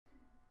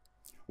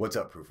What's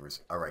up,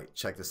 proofers? All right,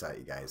 check this out,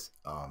 you guys.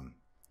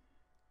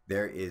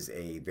 There is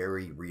a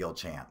very real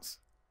chance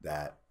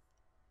that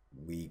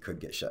we could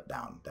get shut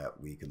down,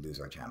 that we could lose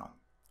our channel.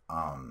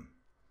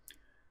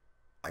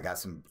 I got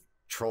some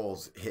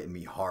trolls hitting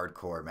me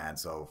hardcore, man.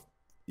 So,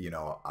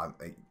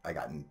 I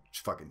got in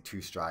fucking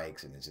 2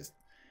 strikes, and it's just,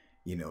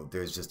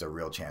 there's just a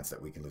real chance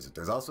that we can lose it.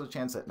 There's also a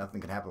chance that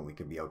nothing can happen. We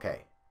could be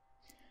okay.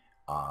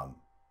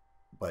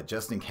 But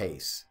just in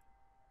case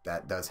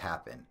that does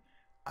happen,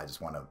 I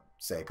just want to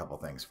say a couple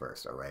things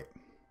first, all right?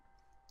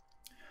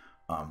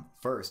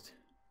 First,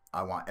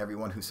 I want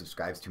everyone who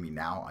subscribes to me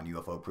now on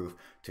UFO Proof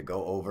to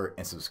go over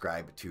and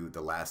subscribe to the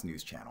Last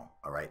News channel,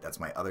 all right? That's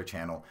my other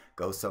channel.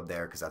 Go sub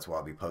there because that's where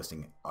I'll be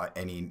posting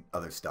any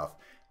other stuff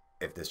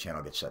if this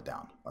channel gets shut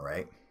down, all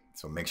right?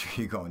 So make sure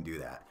you go and do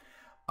that.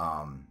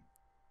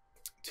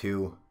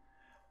 2,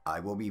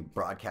 I will be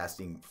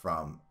broadcasting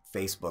from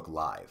Facebook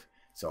Live.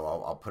 So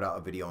I'll put out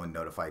a video and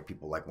notify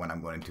people like when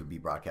I'm going to be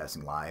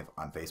broadcasting live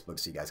on Facebook,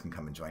 so you guys can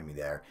come and join me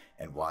there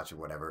and watch or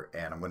whatever.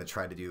 And I'm going to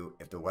try to do,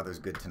 if the weather's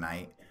good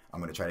tonight, I'm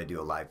going to try to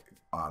do a live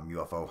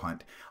UFO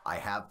hunt. I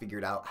have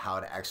figured out how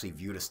to actually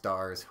view the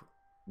stars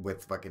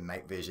with fucking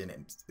night vision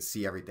and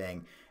see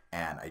everything.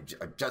 And I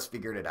just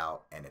figured it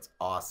out, and it's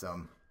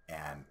awesome.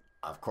 And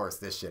of course,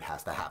 this shit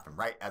has to happen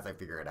right as I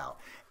figure it out.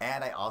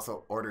 And I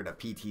also ordered a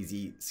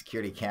PTZ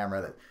security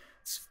camera that,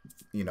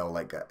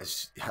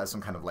 has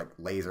some kind of like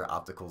laser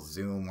optical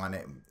zoom on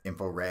it,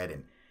 infrared,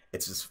 and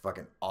it's just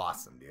fucking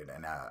awesome, dude.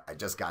 And I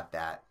just got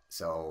that,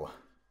 so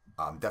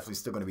I'm definitely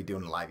still going to be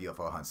doing live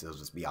UFO hunts. It'll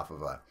just be off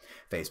of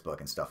Facebook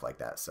and stuff like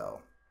that.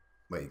 So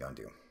what are you gonna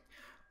do?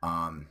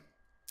 And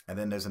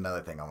then there's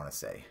another thing I want to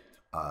say.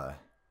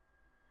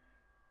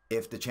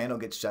 If the channel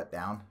gets shut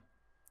down,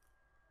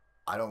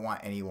 I don't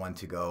want anyone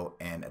to go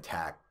and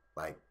attack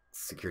like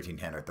Secure Team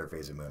 10 or Third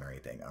Phase of Moon or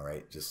anything, all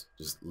right? Just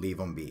leave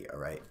them be, all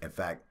right? In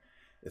fact,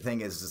 the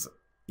thing is,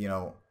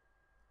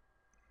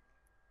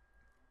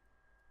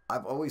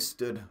 I've always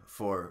stood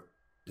for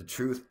the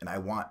truth, and I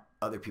want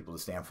other people to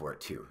stand for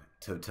it too,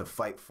 to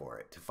fight for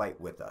it, to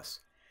fight with us.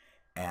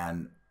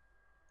 And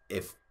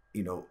if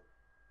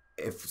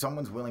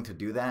someone's willing to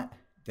do that,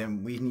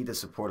 then we need to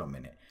support them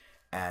in it.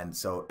 And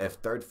so if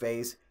Third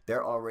Phase,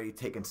 they're already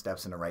taking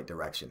steps in the right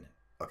direction,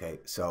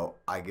 okay? So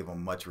I give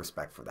them much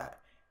respect for that.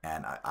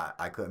 And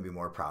I couldn't be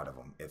more proud of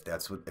them. If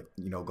that's what,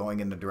 going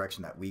in the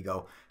direction that we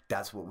go,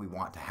 that's what we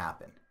want to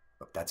happen.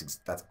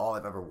 That's all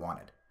I've ever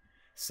wanted.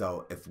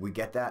 So if we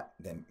get that,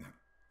 then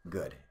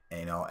good.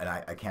 And, and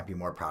I can't be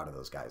more proud of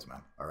those guys,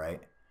 man. All right.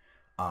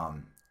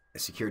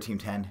 Secure Team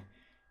 10,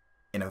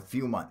 in a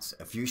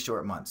few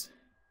short months,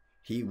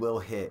 he will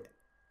hit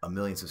 1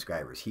 million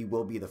subscribers. He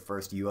will be the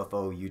first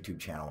UFO YouTube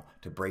channel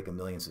to break 1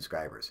 million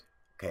subscribers.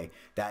 Okay.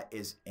 That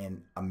is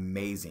an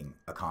amazing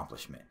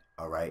accomplishment.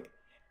 All right.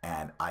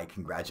 And I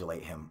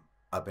congratulate him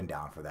up and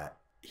down for that.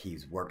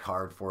 He's worked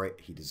hard for it.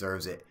 He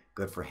deserves it.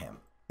 Good for him.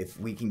 If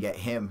we can get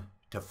him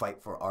to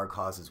fight for our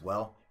cause as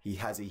well, he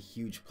has a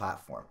huge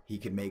platform. He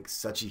can make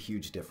such a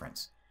huge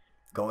difference.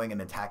 Going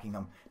and attacking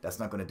him, that's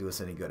not going to do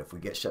us any good. If we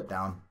get shut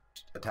down,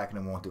 attacking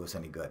him won't do us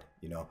any good.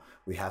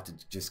 We have to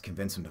just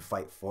convince him to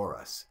fight for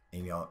us,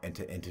 and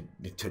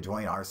to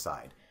join our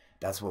side.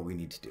 That's what we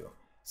need to do.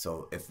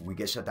 So if we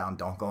get shut down,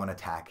 don't go and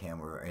attack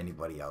him or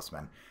anybody else,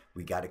 man.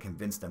 We got to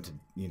convince them to,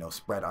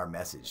 spread our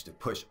message, to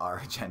push our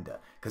agenda,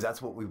 because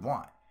that's what we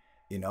want.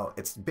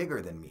 It's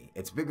bigger than me.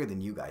 It's bigger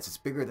than you guys. It's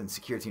bigger than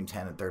Secure Team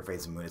 10 and Third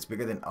Phase of Moon. It's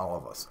bigger than all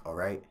of us, all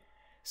right?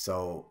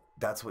 So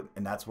that's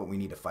what we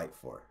need to fight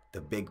for. The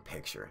big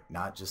picture,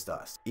 not just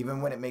us.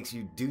 Even when it makes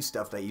you do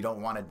stuff that you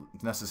don't want to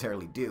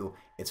necessarily do,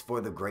 it's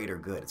for the greater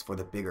good. It's for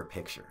the bigger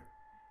picture.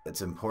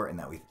 It's important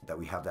that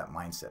we have that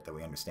mindset, that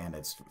we understand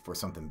it's for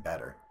something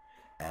better.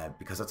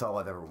 Because that's all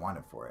I've ever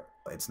wanted for it.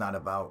 It's not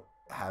about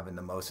having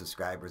the most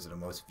subscribers or the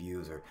most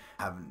views or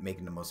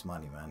making the most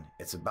money, man.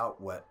 It's about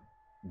what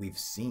we've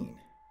seen,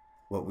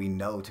 what we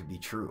know to be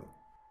true.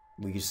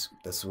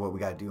 That's what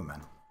we gotta do,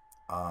 man.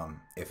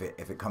 If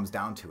it comes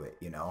down to it,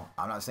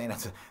 I'm not saying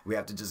we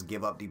have to just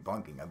give up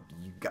debunking.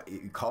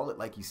 You call it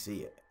like you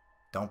see it.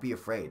 Don't be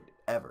afraid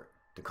ever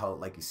to call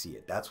it like you see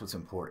it. That's what's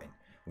important.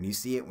 When you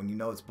see it, when you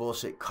know it's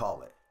bullshit,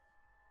 call it.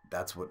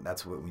 That's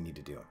what we need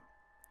to do.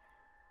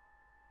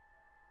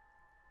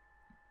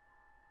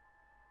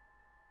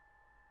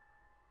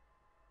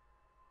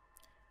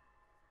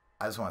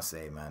 I just want to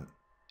say, man,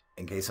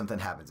 in case something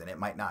happens, and it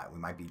might not, we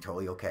might be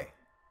totally okay.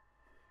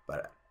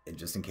 But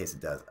just in case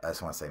it does, I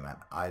just want to say, man,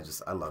 I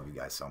love you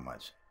guys so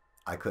much.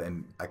 I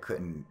can't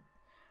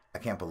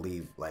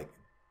believe like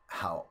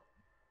how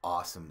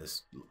awesome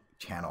this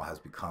channel has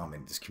become,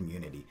 and this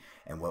community,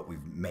 and what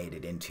we've made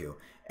it into.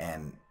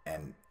 And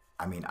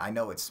I mean, I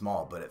know it's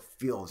small, but it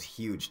feels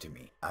huge to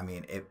me. I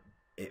mean,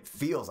 it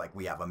feels like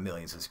we have 1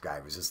 million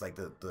subscribers. It's like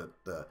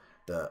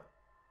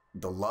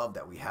the love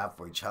that we have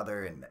for each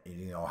other, and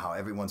how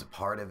everyone's a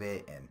part of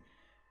it, and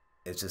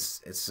it's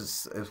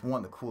one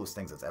of the coolest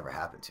things that's ever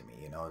happened to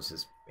me. It's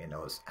just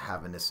it's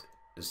having this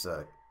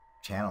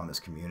channel and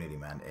this community,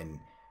 man. And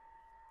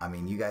I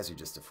mean, you guys are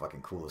just the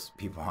fucking coolest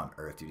people on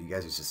earth, dude. You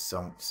guys are just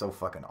so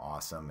fucking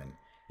awesome, and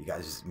you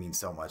guys just mean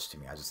so much to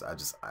me.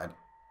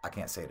 I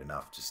can't say it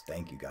enough. Just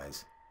thank you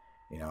guys,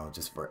 you know,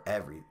 just for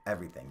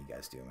everything you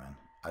guys do, man.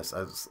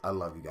 I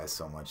love you guys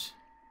so much.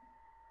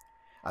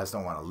 I just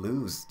don't want to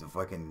lose the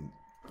fucking,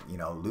 you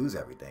know, lose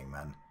everything,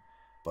 man.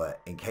 But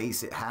in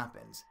case it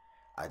happens,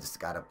 I just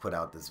gotta put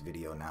out this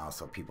video now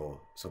so people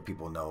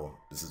know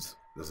this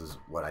is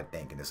what I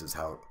think, and this is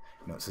how,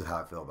 you know, this is how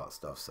I feel about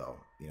stuff. So,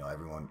 you know,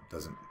 everyone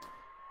doesn't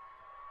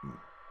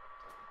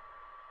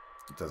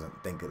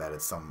think that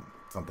it's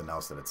something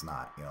else that it's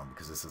not, you know,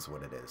 because this is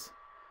what it is.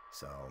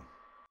 So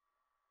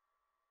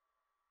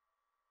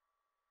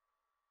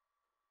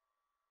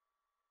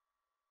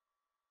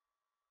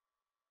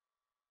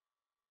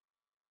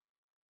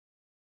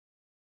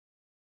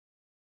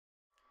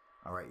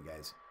all right, you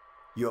guys,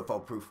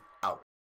 UFO proof out.